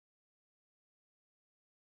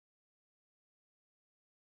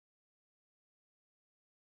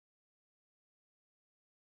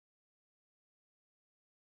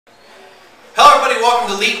welcome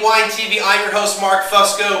to Leak Wine TV. I'm your host, Mark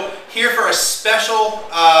Fusco, here for a special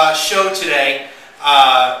show today.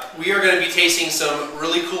 We are going to be tasting some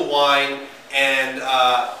really cool wine, and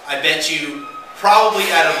I bet you, probably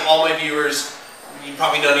out of all my viewers,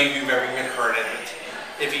 probably none of you have ever even heard of it,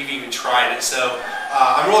 if you've even tried it. So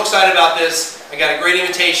I'm real excited about this. I got a great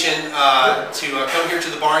invitation to come here to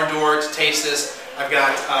the barn door to taste this. I've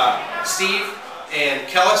got Steve and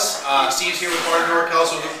Kellis. Steve's here with Barn Door.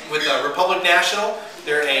 Kellis with Republic National.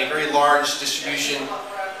 They're a very large distribution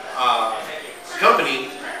company.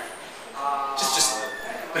 Just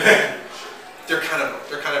they're kind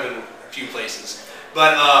of in a few places.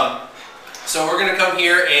 But so we're going to come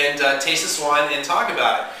here and taste this wine and talk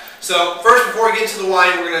about it. So first, before we get into the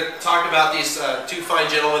wine, we're going to talk about these two fine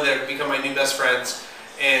gentlemen that have become my new best friends,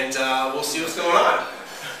 and we'll see what's going on.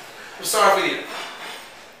 We'll start off with you.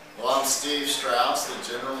 Well, I'm Steve Straus, the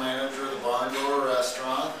general manager of the Barn Door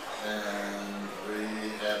restaurant, and we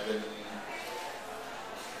have been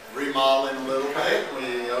remodeling a little bit.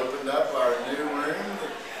 We opened up our new room, the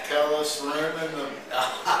Kellis room in the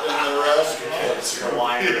restaurant,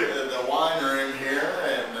 the wine room here,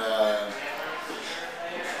 and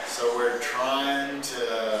so we're trying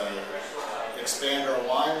to expand our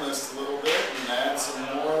wine list a little bit and add some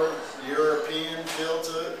more European feel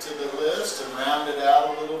to the list and round it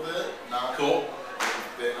out a little bit. Cool.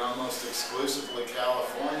 We've been almost exclusively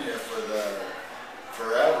California for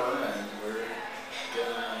forever, and we're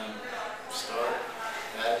gonna start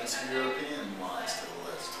adding some European wines to the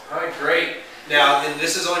list. All right, great. Now, and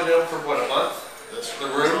this has only been open for what, a month? The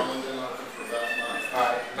room's only been open for about a month. All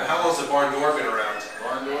right. But how long has the Barn Door been around?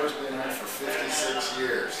 Barn Door's been here for 56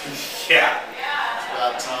 years. Yeah. It's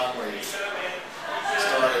about time we started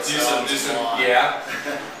Do some wine. yeah.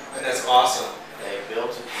 That's awesome. They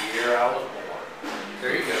built it the year I was born.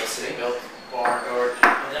 There you go. See? They built the Barn Door. Did I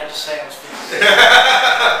just say I was 56?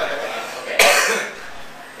 Okay.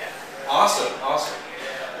 Yeah. Awesome, awesome.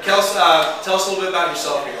 Kellis, tell us a little bit about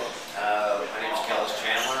yourself here. My name is Kellis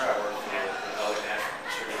Chandler. I work for the Republic National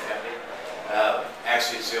Distributing Company.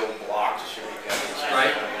 Actually, it's the old Block Distributing Company.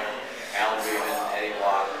 Right. Alan Beeman, Eddie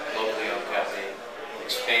Block, locally owned company.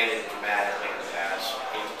 Expanded dramatically in the past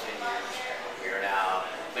 8 to 10 years. We are now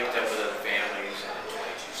linked up with other families in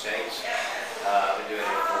 22 states. I've been doing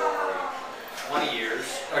it for 20 years.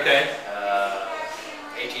 Okay.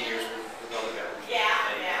 18 years with Republic National.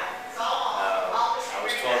 I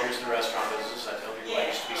was 12 years in the restaurant business. I tell people I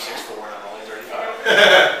used to be 6'4" and I'm only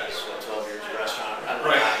 35. So 12 years in the restaurant. I don't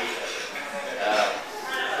know how to eat it.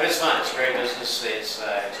 But it's fun. It's a great business. It's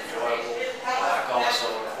enjoyable. I call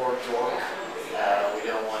myself a cork dork. We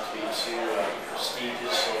don't want to be too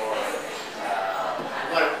prestigious or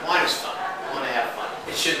wine is fun. We want to have fun.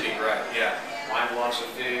 It should be, right? Yeah. Wine belongs with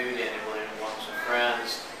food, and it belongs with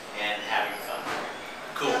friends and having fun.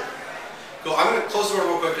 Cool. Cool. I'm going to close the door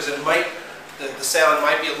real quick because it might, the sound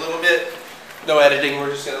might be a little bit. No editing. We're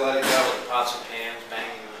just going to let it go. Pots and pans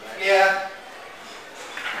banging in the back. Yeah.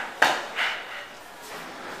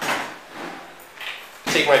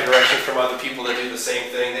 Take my direction from other people that do the same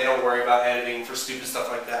thing. They don't worry about editing for stupid stuff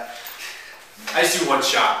like that. I just do one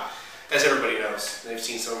shot, as everybody knows. They've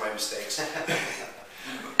seen some of my mistakes. When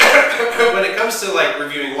it comes to like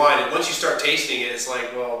reviewing wine, and once you start tasting it, it's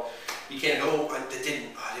like, well, you can't go, I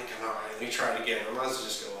didn't come out right. Let me try it again. I might as well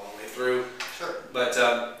just go all the way through. Sure. But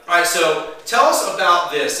all right, so tell us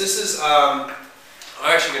about this. This is I'm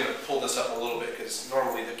actually going to pull this up a little bit because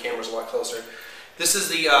normally the camera's a lot closer. This is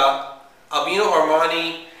the Albino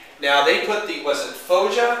Armani. Now they put the, was it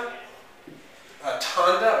Foja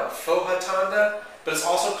Tonda or Foja Tonda? But it's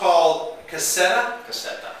also called Casetta?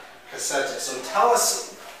 Casetta. Casetta. So tell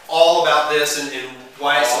us all about this and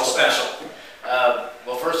why it's so special.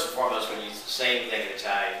 Well, first and foremost, when you say anything in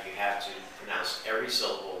Italian, you have to pronounce every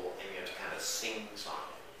syllable and you have to kind of sing the song.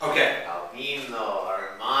 Okay. Albino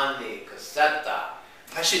Armani Casetta.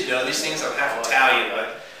 I should know these things. I'm half Italian,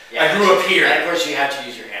 but yeah, I grew up here. And of course, you have to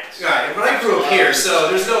use your hands. Right, but I grew up here, so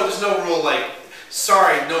there's no rule like.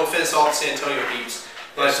 Sorry, no offense to all the San Antonio peeps,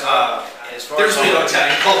 but there's no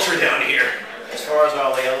Italian culture down here. As far as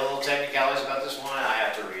all the other little technicalities about this wine, I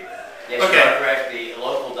have to read it. Yes, okay. You are correct. The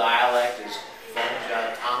local dialect is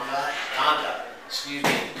Foja Tonda. Excuse me.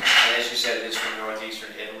 And as you said, it is from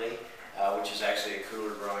northeastern Italy, which is actually a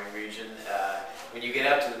cooler growing region. When you get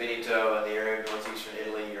up to the Veneto and the area of northeastern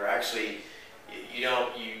Italy, you're actually you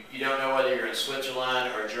don't know whether you're in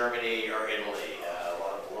Switzerland or Germany or Italy. A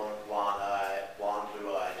lot of blonde,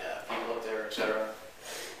 blue-eyed people up there, etc. There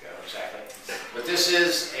you go, exactly. But this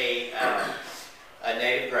is a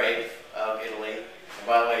native grape of Italy. And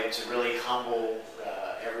by the way, to really humble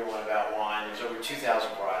everyone about wine, there's over 2,000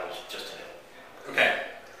 varietals just in Italy. Okay.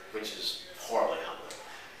 Which is horribly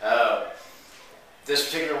humbling. This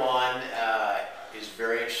particular one is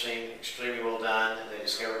very interesting, extremely well done. They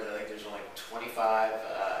discovered, I think there's only 25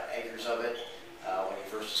 acres of it when he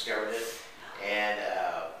first discovered it. And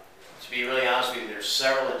to be really honest with you, there's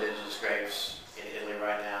several indigenous grapes in Italy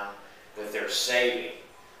right now that they're saving.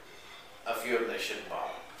 A few of them they shouldn't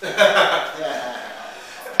bother.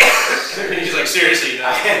 He's like, seriously, no.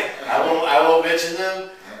 I won't mention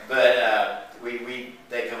them, but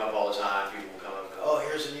they come up all the time. People come up and go, oh,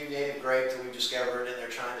 here's a new native grape that we've discovered, and they're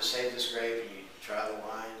trying to save this grape. And you try the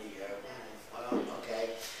wine, and you go, well, okay,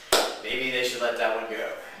 maybe they should let that one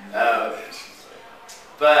go.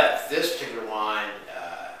 But this particular wine,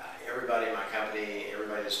 everybody in my company,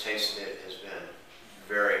 everybody that's tasted it has been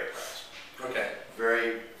very impressed. Okay.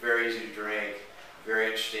 Very, very easy to drink, very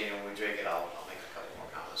interesting. And when we drink it, I'll make a couple more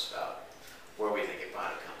comments about where we think it might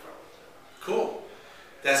have come from. Cool.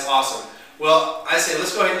 That's awesome. Well, I say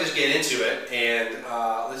let's go ahead and just get into it, and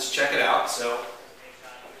let's check it out. So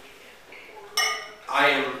I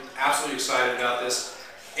am absolutely excited about this.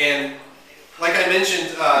 And like I mentioned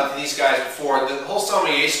to these guys before, the whole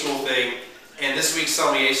sommelier school thing and this week's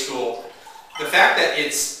sommelier school, the fact that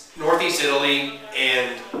it's Northeast Italy,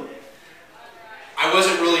 and I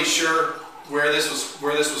wasn't really sure where this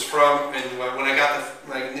was from, and when I got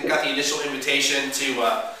the initial invitation to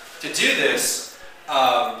do this,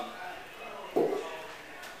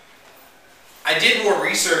 I did more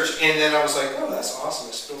research, and then I was like, oh, that's awesome.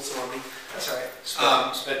 I spilled some on me. That's all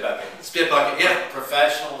right. Spit bucket. Spit bucket, yeah.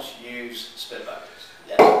 Professionals use spit buckets.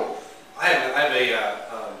 Yes. I have a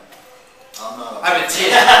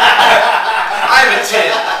tin.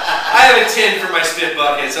 I have a tin for my spit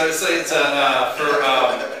bucket. So it's for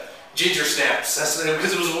ginger snaps. That's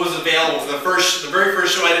because it was available for the very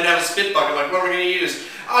first show. I didn't have a spit bucket. I'm like, what am I going to use?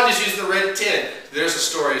 I'll just use the red tin. There's a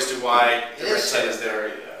story as to why the red tin is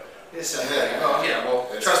there. It's yeah. Well,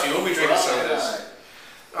 trust me, we'll be drinking some of this.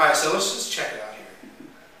 All right, so let's just check it out here.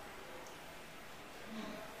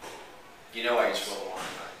 You know why you spill the wine,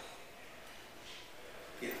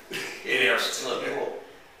 right? Yeah. It is. It's a little cool.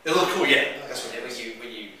 It looks cool, yeah. That's what it is. When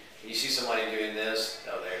you see somebody doing this,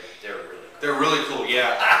 oh, they're really cool. They're really cool,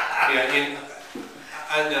 yeah. Yeah.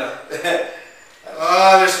 I know.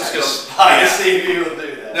 There's some skills. I see people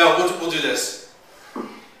do that. No, we'll do this.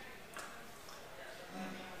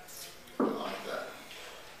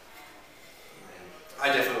 I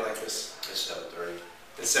definitely like this. It's 7:30.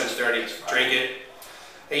 It's 7:30. Drink it.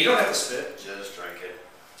 Hey, you don't have to spit. Just drink it.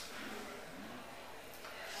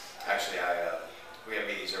 Actually, we have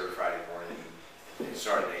meetings every Friday morning. They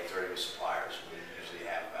start at 8:30 with suppliers. We usually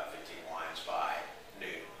have about 15 wines by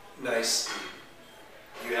noon. Nice.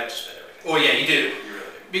 You have to spit everything. Oh yeah, you do.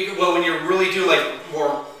 You really do. Well, when you really do like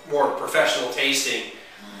more professional tasting,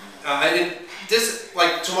 and this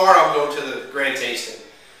like tomorrow I'm going to the grand tasting.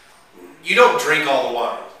 You don't drink all the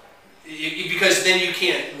wine because then you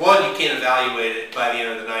can't evaluate it by the end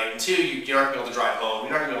of the night, and two, you're not going to be able to drive home.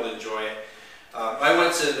 You're not going to be able to enjoy it. I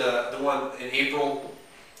went to the one in April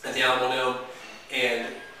at the Albino,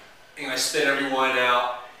 and I spit every wine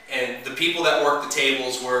out, and the people that worked the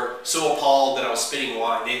tables were so appalled that I was spitting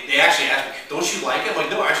wine. They actually asked me, "Don't you like it?" I'm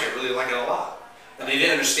like, "No, actually, I really like it a lot." And they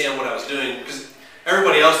didn't understand what I was doing because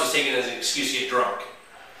everybody else was taking it as an excuse to get drunk.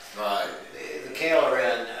 Right. The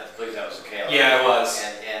KLRN, I believe that was the KLRN. Yeah, it was.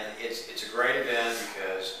 And it's a great event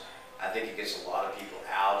because I think it gets a lot of people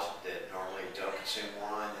out that normally don't consume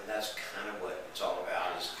wine, and that's kind of what it's all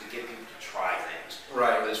about, is to get people to try things.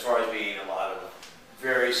 Right. But as far as being a lot of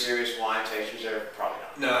very serious wine tasters, they're probably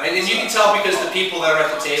not. No, and you can tell because the people that are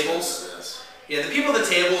at the tables, yeah, the people at the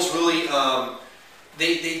tables really,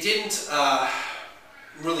 they didn't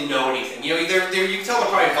really know anything. You know, you can tell they're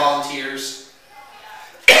probably volunteers.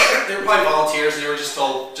 They were probably volunteers. They were just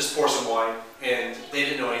told, just pour some wine, and they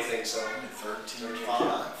didn't know anything. So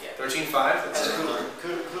 13.5. Yeah. 13.5. That's a cooler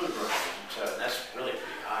version. So that's really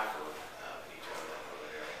pretty high for each of them over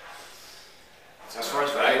there. So as far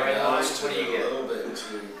as value right now, what do you get? A little bit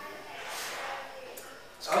too.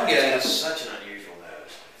 I'm getting It's such an unusual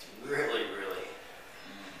nose. It's really, really.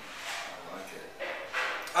 I like it.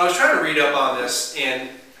 I was trying to read up on this, and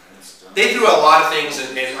they threw a lot of things,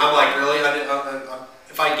 and I'm like, really?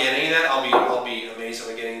 If I get any of that, I'll be amazed if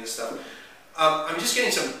I get any of this stuff. I'm just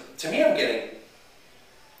getting some. To me, I'm getting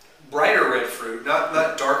brighter red fruit,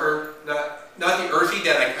 not darker, not the earthy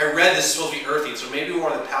that I read. This is supposed to be earthy, so maybe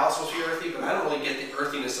more of the palate's supposed to be earthy, but I don't really get the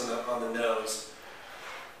earthiness on the nose.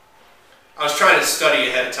 I was trying to study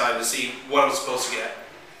ahead of time to see what I was supposed to get,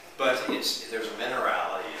 but there's a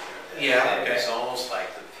minerality in there. Yeah, okay. It's almost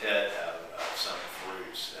like the pit of some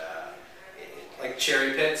fruits. Like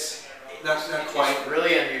cherry pits. not quite. It's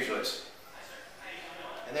really unusual.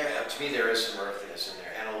 And there, to me, there is some earthiness in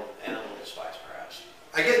there, and a little spice, perhaps.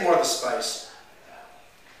 I get more of the spice.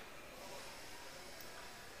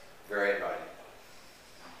 Very inviting.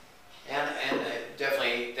 And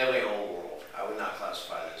definitely old world. I would not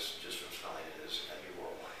classify this just from smelling it as a new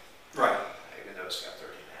world wine. Right. Even though it's got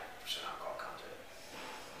 13.5% alcohol content.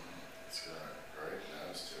 It's got a great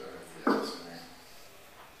nose to it, if you ask me.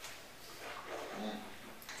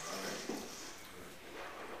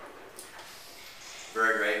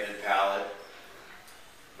 Very great mid palate.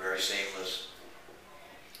 Very seamless.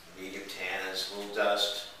 Medium tannins, a little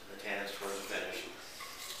dust. The tannins towards the finish.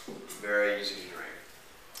 Very easy to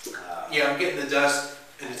drink. Yeah, I'm getting the dust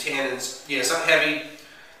and the tannins. Yeah, it's not heavy.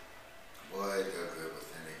 Boy, it'd go good with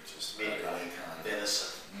any Meat, kind of venison.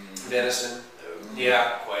 Venison.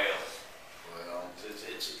 Yeah. Quail. Well,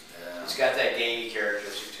 It's got that gamey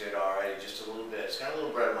characteristic to it already, just a little bit. It's got a little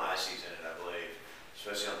Brettanomyces in it, I believe,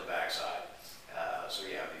 especially on the backside. So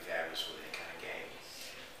yeah, it'd be fabulous with any kind of game.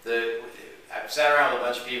 I've sat around with a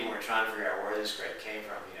bunch of people and we're trying to figure out where this grape came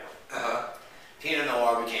from, you know. Pinot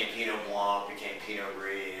Noir became Pinot Blanc, became Pinot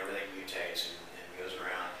Gris, and everything mutates and goes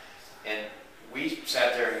around. And we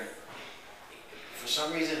sat there and for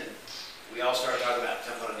some reason, we all started talking about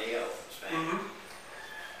Tempranillo from Spain.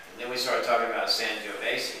 And then we started talking about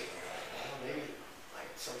Sangiovese. Well, maybe like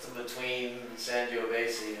something between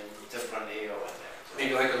Sangiovese and Tempranillo in there. So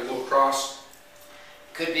Maybe like a little cross.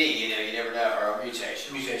 could be, you know, you never know, or a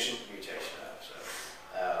mutation. Mutation. Mutation of, so.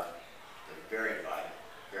 They're very inviting,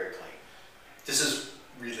 very clean. This is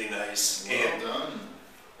really nice. well And done.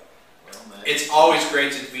 Well made. it's always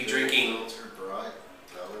great to be Good drinking. filtered, bright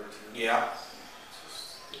color too. Yeah.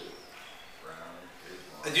 Just good brown,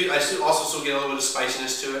 I good do. I also still get a little bit of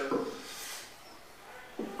spiciness to it.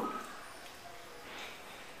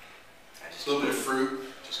 A little bit of fruit.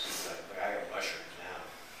 Just keep I got mushrooms now.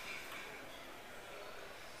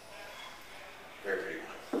 Very pretty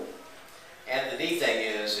wine. And the neat thing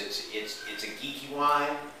is, it's a geeky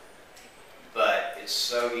wine, but it's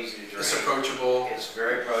so easy to drink. It's approachable. It's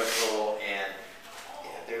very approachable, and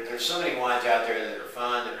there's so many wines out there that are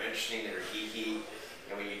fun, that are interesting, that are geeky.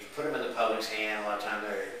 And when you put them in the public's hand, a lot of time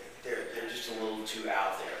they're just a little too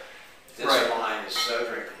out there. This Right. wine is so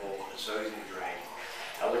drinkable, it's so easy to drink.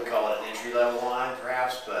 I wouldn't call it an entry-level wine,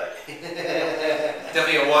 perhaps, but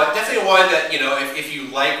Definitely a wine. Definitely a wine that, you know, if you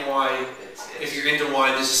like wine, if you're into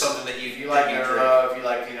wine, this is something that if you like drink. Merlot, if you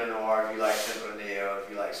like Pinot Noir, if you like Tempranillo, if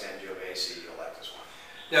you like Sangiovese, you'll like this one.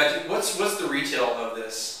 Now, what's the retail of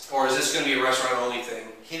this, or is this going to be a restaurant-only thing?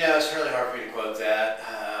 You know, it's really hard for me to quote that.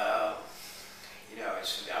 You know,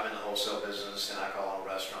 I'm in the wholesale business, and I call them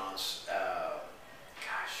restaurants.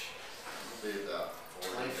 Gosh, It'll be about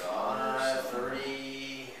 $25, $40.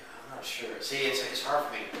 $30. I'm not sure. See, it's hard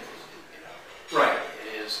for me to, you know. Right.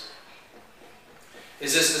 It is.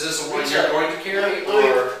 Is this a wine Retail. you're going to carry, Louis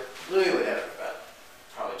or would have it about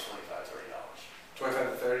probably $25, $30.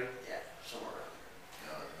 25 to 30? Yeah, somewhere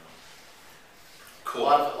around there. Cool.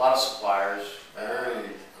 A lot of suppliers. Very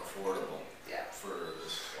affordable Yeah. for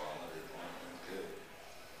this quality wine. Good.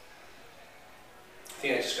 I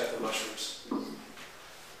think I just got the mushrooms.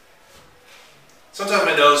 Sometimes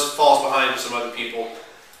my nose falls behind some other people.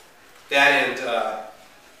 That and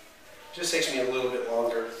just takes me a little bit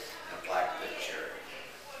longer. And black bit cherry.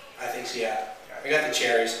 I think so, yeah. I got the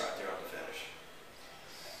cherries. Right there on the finish.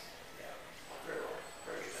 Yeah,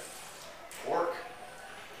 very good. Pork.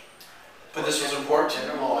 But this was important.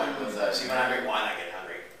 Tenderloin with, see when I drink wine I get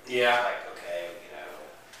hungry. Yeah. It's like, okay, you know,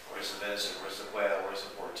 where's the venison, where's the quail, where's the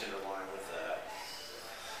pork tenderloin with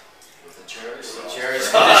With the cherry the sauce. cherries,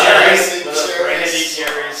 Brandy with the brandy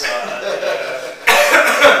cherries. cherries.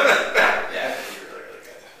 Yeah, it's really, really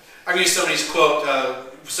good. I'm used to somebody's quote.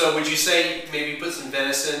 So would you say maybe put some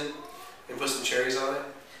venison and put some cherries on it?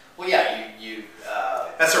 Well, yeah, you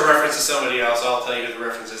That's a reference to somebody else. I'll tell you the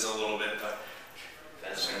reference is in a little bit. But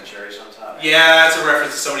venison and cherries on top. yeah, that's a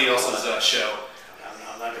reference to somebody else's show.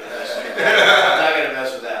 I'm not gonna mess with that. I'm not gonna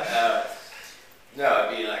mess with that. No,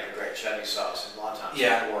 it'd be like a great chutney sauce, and a lot of times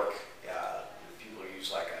Yeah. pork. People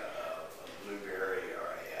use like a blueberry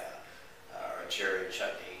or a cherry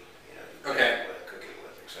chutney. You know, Okay. cook it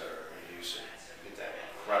with, etc. And use it. Get that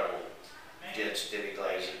incredible dense demi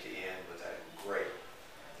glaze at the end with that great.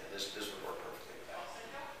 Yeah, this would work perfectly with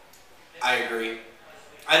that. I agree.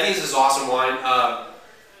 I think this is awesome wine.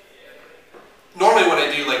 Normally when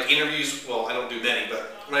I do like interviews, well, I don't do many, but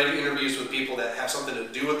when I do interviews with people that have something to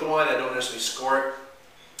do with the wine, I don't necessarily score it.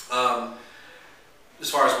 As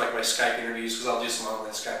far as like my Skype interviews, because I'll do some online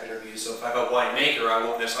Skype interviews, so if I have a winemaker, I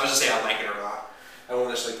won't necessarily, I'll just say I like it or not. I won't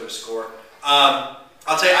necessarily put a score.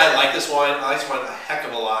 I'll tell you, I like this wine. I like this wine a heck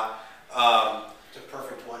of a lot. It's a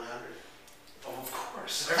perfect 100. Oh, of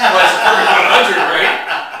course. Everyone's a perfect 100, right?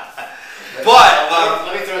 But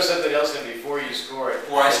let me throw something else in before you score it.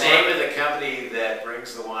 The name of the company that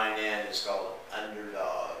brings the wine in is called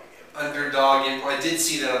Underdog. Underdog. I did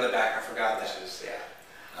see that on the back. I forgot that.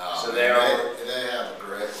 So they have a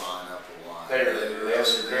great lineup of wines. They have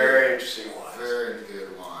some very interesting wines. Very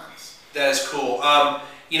good wines. That is cool.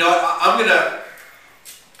 You know, I'm gonna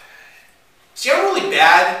see. I'm really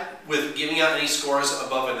bad with giving out any scores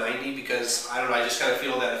above a 90 because I don't know. I just kind of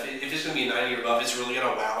feel that if it's gonna be a 90 or above, it's really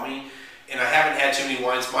gonna wow me. And I haven't had too many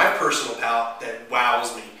wines, my personal palate, that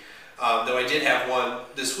wows me. Though I did have one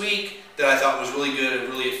this week that I thought was really good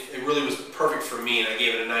and it really was perfect for me, and I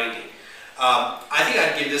gave it a 90. I think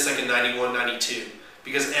I'd give this like a 91, 92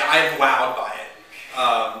 because I'm wowed by it.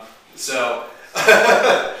 So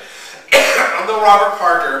I'm no Robert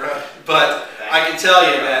Parker, but I can tell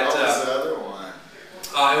you that. What was the other wine?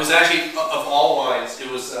 It was actually, of all wines, it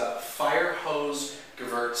was Fire Hose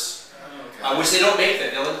Gewürz. Which they don't make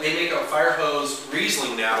that. They make a Fire Hose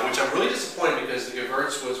Riesling now, which I'm really disappointed because the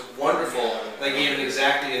Gewürz was wonderful. They gave it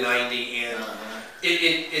exactly a 90, and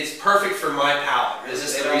it's perfect for my palate. Is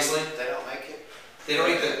this the Riesling? They don't make it. They don't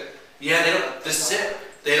make the. Yeah, they don't. This is it.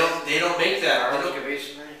 They don't make that.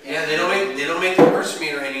 Yeah, they don't make the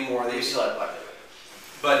Gewürztraminer anymore. They still have bucket.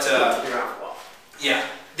 But yeah,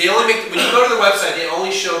 they only make when you go to the website. They only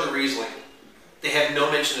show the Riesling. They have no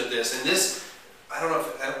mention of this, and this. I don't know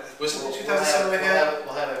if was it 2007 I had.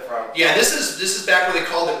 We'll have it from. Yeah, this is back when they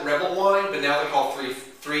called it Rebel Wine, but now they're called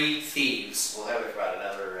Three Thieves. We'll have it for about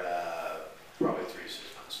another probably 3 to 6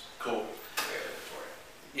 months. Cool.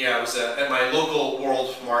 Yeah, it was at my local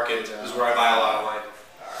World Market. Is where I buy a lot of wine.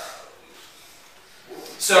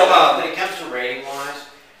 So when it comes to rating wines,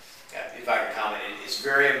 if I can comment, it's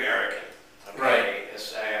very American. Okay? Right.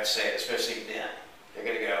 I have to say, especially men, they're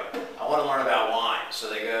going to go. I want to learn about wine, so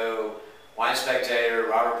they go. Wine Spectator,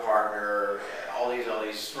 Robert Parker, all these.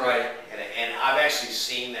 Right. And I've actually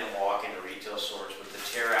seen them walk into retail stores with the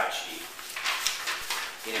tear-out sheet.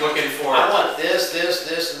 You know, looking for. I want this,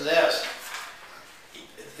 and this.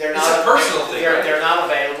 They're it's a personal thing. They're not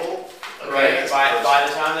available. Okay? Right. By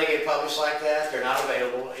the time they get published like that, they're not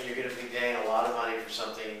available, and you're going to be paying a lot of money for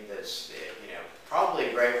something that's, probably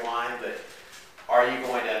a great wine, but are you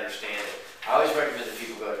going to understand it? I always recommend that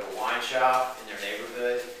people go to a wine shop in their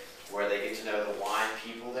neighborhood, where they get to know the wine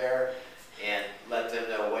people there and let them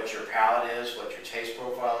know what your palate is, what your taste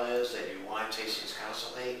profile is. They do wine tastings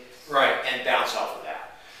constantly. Right. And bounce off of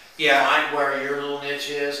that. Yeah. Find where your little niche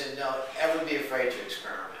is and don't ever be afraid to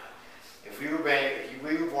experiment. If we were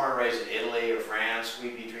born and raised in Italy or France,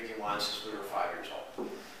 we'd be drinking wine since we were 5 years old.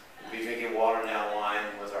 We'd be drinking watered down wine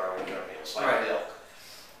with our meals, like milk.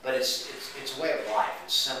 But it's a way of life.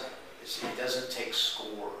 It's simple. It doesn't take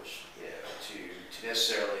scores, to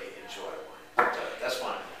necessarily enjoy wine. That's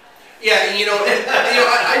fine. Yeah, and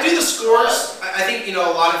I do the scores. I think a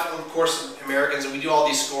lot of course, Americans, and we do all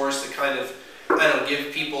these scores to kind of,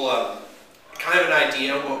 give people kind of an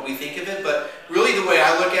idea of what we think of it. But really, the way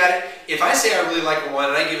I look at it, if I say I really like a wine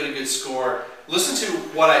and I give it a good score, listen to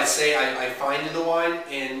what I say I find in the wine,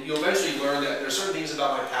 and you'll eventually learn that there's certain things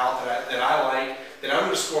about my palate that I like that I'm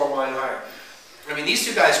going to score wine higher. I mean, these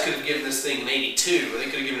two guys could have given this thing an 82, or they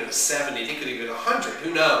could have given it a 70, they could have given it 100,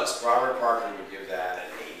 who knows? Robert Parker would give that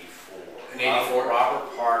an 84. An 84?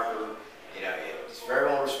 Robert Parker, it's very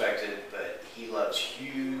well respected, but he loves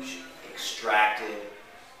huge, extracted,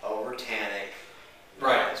 over-tannic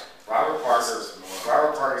wines. Robert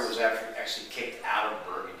Parker was actually kicked out of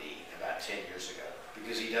Burgundy about 10 years ago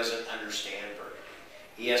because he doesn't understand Burgundy.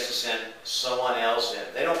 He has to send someone else in.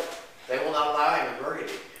 They will not allow him in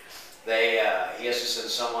Burgundy. He has to send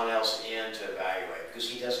someone else in to evaluate because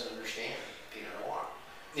he doesn't understand Pinot Noir.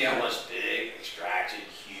 Yeah. He wants big, extracted,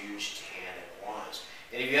 huge, tannic wines.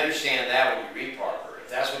 And if you understand that when you read Parker, if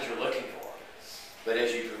that's what you're looking for. But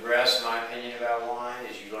as you progress, in my opinion, about wine,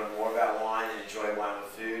 as you learn more about wine and enjoy wine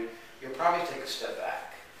with food, you'll probably take a step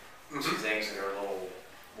back to things that are a little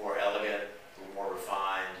more elegant, a little more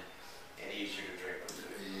refined, and easier to drink with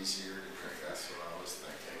food. Easier to drink, that's what I was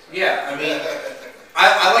thinking. Yeah, I mean,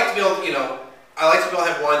 I like to be able, I like to be able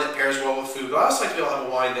to have wine that pairs well with food, but I also like to be able to have a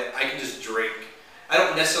wine that I can just drink. I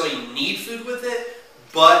don't necessarily need food with it,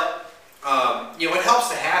 but it helps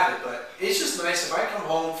to have it. But it's just nice if I come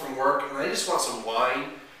home from work and I just want some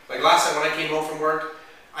wine. Like last time when I came home from work,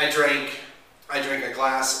 I drank a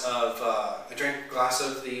glass of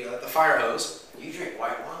the Fire Hose. You drink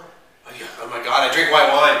white wine? Oh yeah! Oh my God! I drink white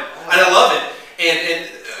wine, and I love it. And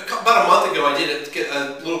about a month ago, I did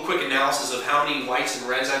a little quick analysis of how many whites and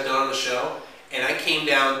reds I've done on the show, and I came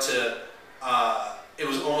down to it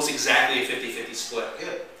was almost exactly a 50-50 split.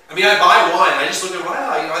 Good. I mean, I buy wine. I just look at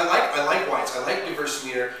I like wines. I like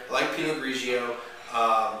Gewürztraminer. I like Pinot Grigio.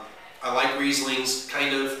 I like Rieslings.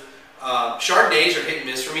 Kind of Chardonnays are hit and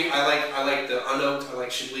miss for me. I like the unoaked. I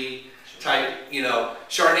like Chablis type.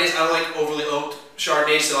 Chardonnays. I don't like overly oaked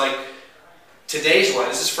Chardonnays. So like today's wine.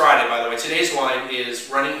 This is Friday, by the way. Today's wine is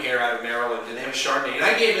Running Hare out of Maryland, and they have a Chardonnay, and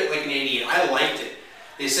I gave it like an 88. I liked it.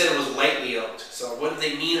 They said it was lightly oaked. So what did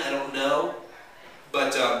they mean? I don't know,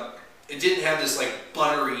 but it didn't have this like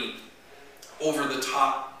buttery, over the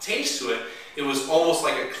top taste to it. It was almost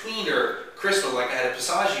like a cleaner, crisper, like I had a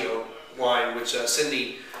Passaggio wine, which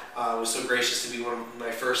Cindy was so gracious to be one of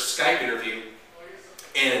my first Skype interview.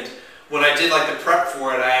 And when I did like the prep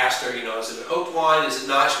for it, I asked her, is it an oaked wine? Is it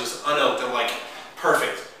not? She was unoaked. I'm like,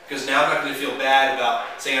 perfect, because now I'm not going to feel bad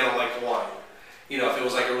about saying I don't like the wine. If it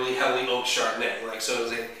was like a really heavily oaked Chardonnay, like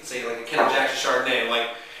so, say like a Kendall Jackson Chardonnay, like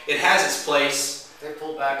it has its place. They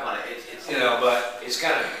pulled back on it. But it's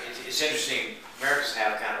kind of it's interesting. Americans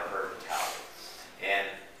have kind of a herd mentality, and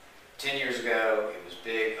 10 years ago it was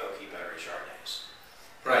big oaky buttery Chardonnays.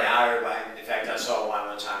 Right. Now everybody, in fact, I saw a wine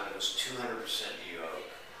one time that was 200% new oak.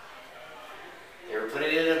 They were putting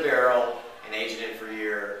it in a barrel and aging it for a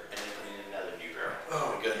year, and then putting it in another new barrel.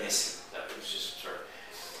 Oh my goodness. That was just sort of.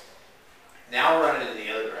 Now we're running in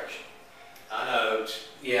the other direction. Unoaked.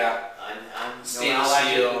 Yeah. No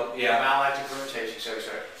malolactic fermentation,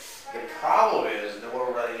 etc. The problem is, and what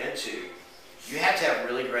we're running into, you have to have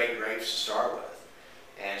really great grapes to start with.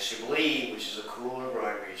 And Chablis, which is a cooler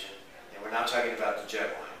growing region, and we're not talking about the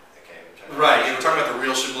jet wine, okay? We're talking about the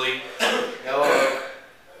real Chablis. No oak,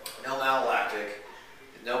 no malolactic,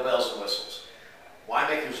 no bells and whistles.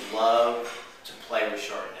 Winemakers love to play with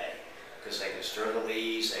Chardonnay because they can stir the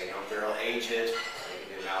lees, they can barrel age it, they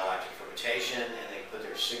can do malolactic fermentation, and they can put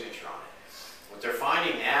their signature on it. What they're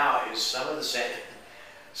finding now is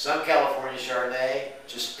some California Chardonnay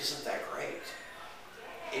just isn't that great.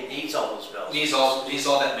 It needs all those bells. Needs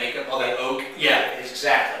all that makeup, all that oak. Yeah,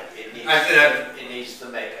 exactly. It needs the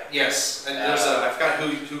makeup. Yes, and there's I forgot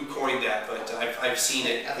who coined that, but I've seen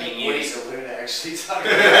it being used. I think Woody actually talked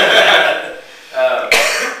about that.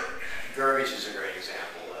 Verbiage is a great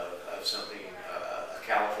example of something, a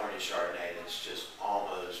California Chardonnay that's just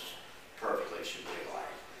almost perfectly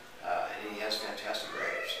Chablis-like. And he has fantastic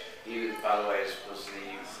grapes. He, by the way, was the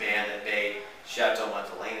man that made Chateau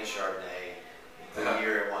Montelena Chardonnay the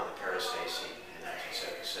year it won the Paris tasting in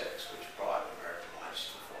 1976, which brought American wines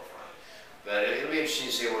to the forefront. But it'll be interesting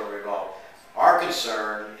to see where we evolve. Our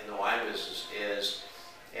concern in the wine business is,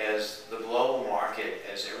 as the global market,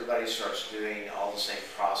 as everybody starts doing all the same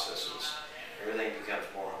processes, everything becomes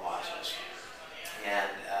more homogenous.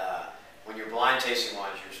 And when you're blind tasting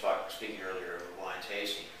wines, you were speaking earlier of blind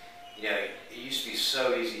tasting, it used to be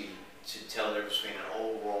so easy to tell the difference between an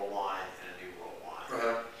old world wine and a new world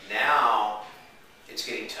wine. Now, it's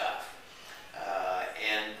getting tough.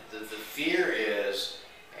 And the fear is,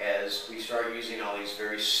 as we start using all these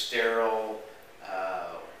very sterile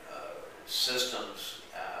systems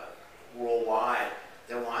worldwide,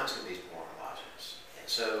 then wine's going to be more homogenous. And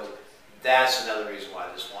so that's another reason why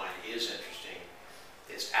this wine is interesting.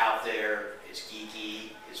 It's out there, it's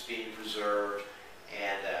geeky, it's being preserved,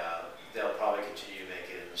 and they'll probably continue to make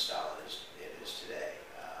it in the style it is today,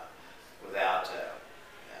 without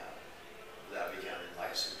becoming,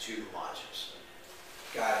 like I said, too homogenous.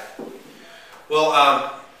 Got it. Well,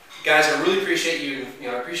 guys, I really appreciate you.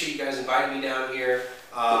 I appreciate you guys inviting me down here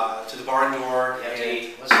to the barn door.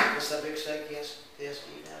 What's that big steak he has to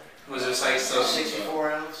eat now? Was it like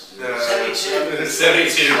 64 ounce? 72.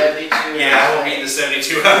 72. Yeah, I won't eat the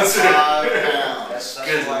 72 ounce. That's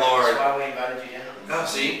Good why, Lord. That's why we invited you down. Oh,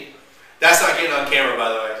 see? That's not getting on camera, by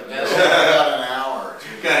the way. About an hour.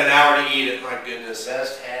 Got an hour to eat it. My goodness.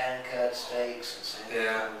 Best hand-cut steaks in San Antonio.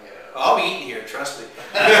 Yeah. I'll be eating here, trust me.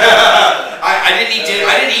 I didn't eat dinner.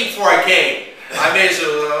 I didn't eat before I came. I made it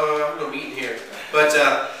so I'm going to be eating here. But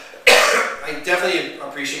I definitely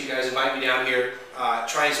appreciate you guys inviting me down here,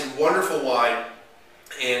 trying some wonderful wine.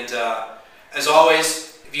 And as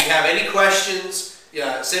always, if you have any questions,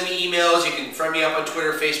 send me emails. You can friend me up on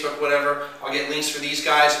Twitter, Facebook, whatever. I'll get links for these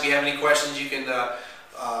guys. If you have any questions, you can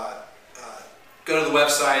go to the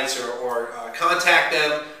websites or contact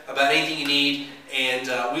them about anything you need. And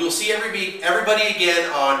we will see everybody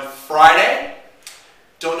again on Friday.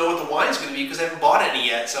 Don't know what the wine's going to be because I haven't bought any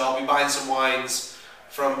yet. So I'll be buying some wines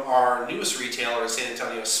from our newest retailer in San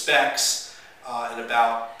Antonio, Specs, in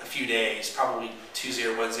about a few days. Probably Tuesday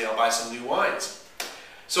or Wednesday I'll buy some new wines.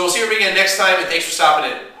 So we'll see everybody again next time, and thanks for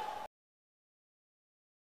stopping in.